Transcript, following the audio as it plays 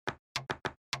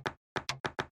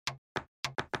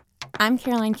I'm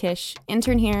Caroline Kish,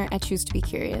 intern here at Choose to Be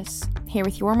Curious, here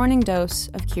with your morning dose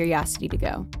of curiosity to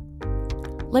go.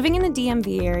 Living in the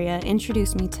DMV area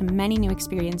introduced me to many new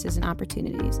experiences and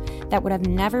opportunities that would have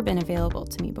never been available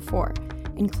to me before,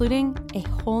 including a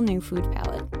whole new food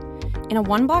palette. In a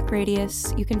one-block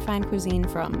radius, you can find cuisine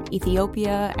from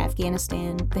Ethiopia,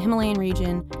 Afghanistan, the Himalayan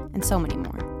region, and so many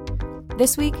more.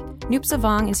 This week, Nupsa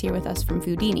Vong is here with us from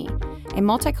Foodini, a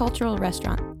multicultural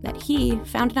restaurant that he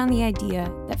founded on the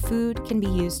idea that food can be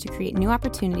used to create new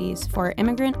opportunities for our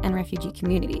immigrant and refugee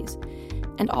communities,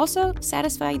 and also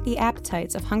satisfy the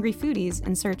appetites of hungry foodies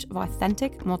in search of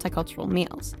authentic multicultural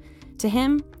meals. To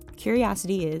him,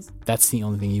 curiosity is... That's the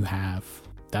only thing you have.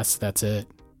 That's it.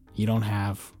 You don't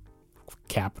have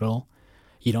capital.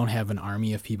 You don't have an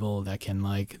army of people that can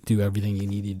do everything you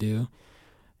need to do.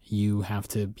 You have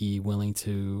to be willing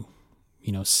to,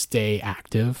 stay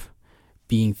active,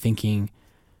 thinking,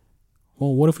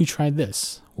 well, what if we tried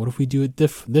this? What if we do it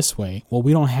this way? Well,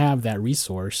 we don't have that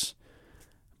resource,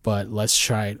 but let's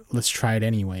try it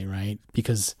anyway, right?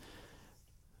 Because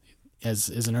as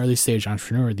an early stage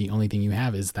entrepreneur, the only thing you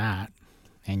have is that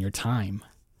and your time,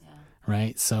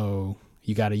 right? So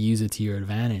you got to use it to your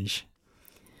advantage.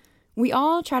 We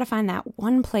all try to find that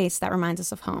one place that reminds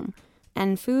us of home,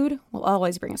 and food will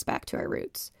always bring us back to our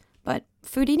roots. But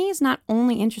Foodini is not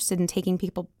only interested in taking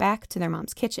people back to their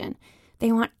mom's kitchen.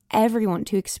 They want everyone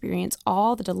to experience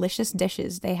all the delicious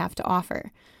dishes they have to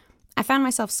offer. I found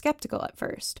myself skeptical at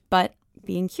first, but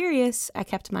being curious, I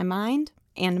kept my mind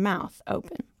and mouth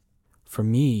open. For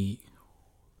me,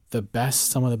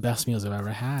 some of the best meals I've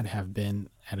ever had have been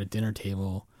at a dinner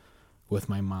table with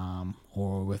my mom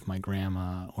or with my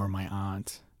grandma or my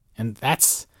aunt. And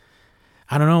that's,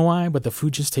 I don't know why, but the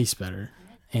food just tastes better.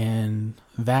 And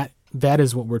that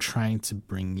is what we're trying to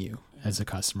bring you as a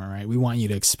customer, right? We want you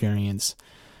to experience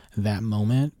that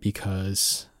moment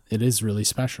because it is really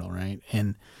special, right?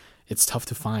 And it's tough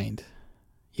to find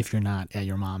if you're not at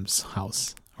your mom's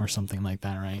house or something like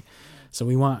that, right? So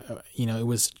we want, it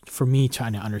was for me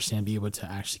trying to be able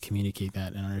to actually communicate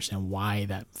that and understand why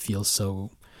that feels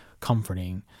so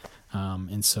comforting.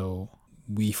 And so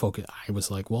I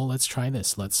was like, well, let's try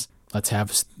this. Let's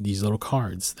have these little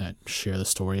cards that share the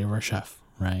story of our chef,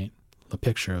 right? A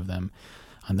picture of them.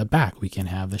 On the back, we can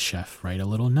have the chef write a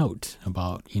little note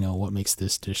about, what makes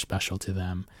this dish special to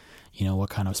them, what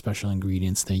kind of special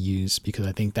ingredients they use, because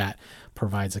I think that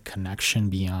provides a connection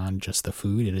beyond just the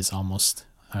food. It is almost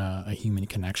a human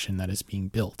connection that is being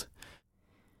built.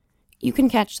 You can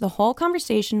catch the whole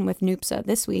conversation with Nupsa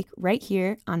this week right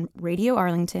here on Radio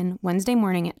Arlington, Wednesday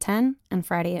morning at 10 and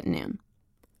Friday at noon.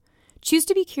 Choose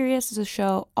to Be Curious is a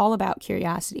show all about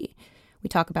curiosity. We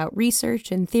talk about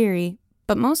research and theory,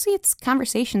 but mostly it's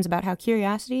conversations about how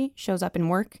curiosity shows up in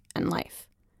work and life.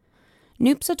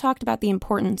 Nupsa talked about the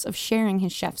importance of sharing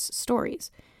his chef's stories,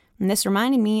 and this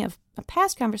reminded me of a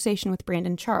past conversation with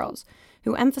Brandon Charles,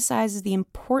 who emphasizes the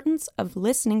importance of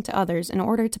listening to others in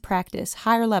order to practice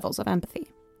higher levels of empathy.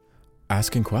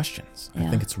 Asking questions. Yeah. I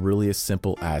think it's really as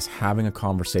simple as having a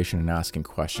conversation and asking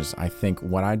questions. I think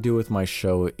what I do with my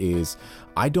show is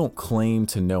I don't claim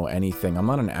to know anything. I'm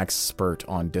not an expert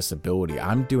on disability.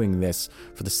 I'm doing this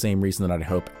for the same reason that I'd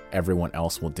hope everyone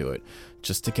else will do it,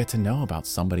 just to get to know about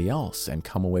somebody else and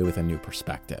come away with a new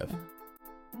perspective.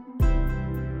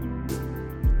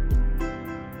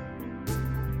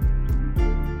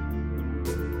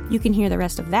 You can hear the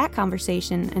rest of that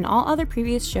conversation and all other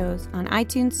previous shows on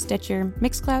iTunes, Stitcher,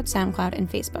 Mixcloud, SoundCloud,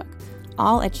 and Facebook,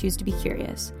 all at Choose to Be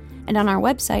Curious, and on our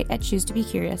website at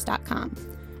choosetobecurious.com.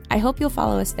 I hope you'll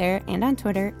follow us there and on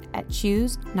Twitter at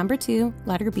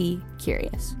choose2B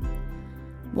curious.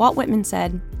 Walt Whitman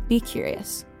said, "Be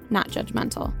curious, not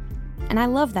judgmental." And I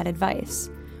love that advice.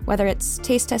 Whether it's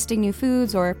taste testing new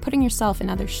foods or putting yourself in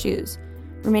others' shoes,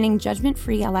 remaining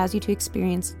judgment-free allows you to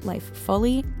experience life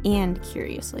fully and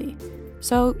curiously.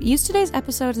 So use today's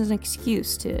episode as an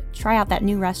excuse to try out that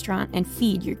new restaurant and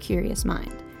feed your curious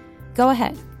mind. Go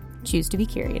ahead, choose to be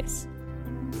curious.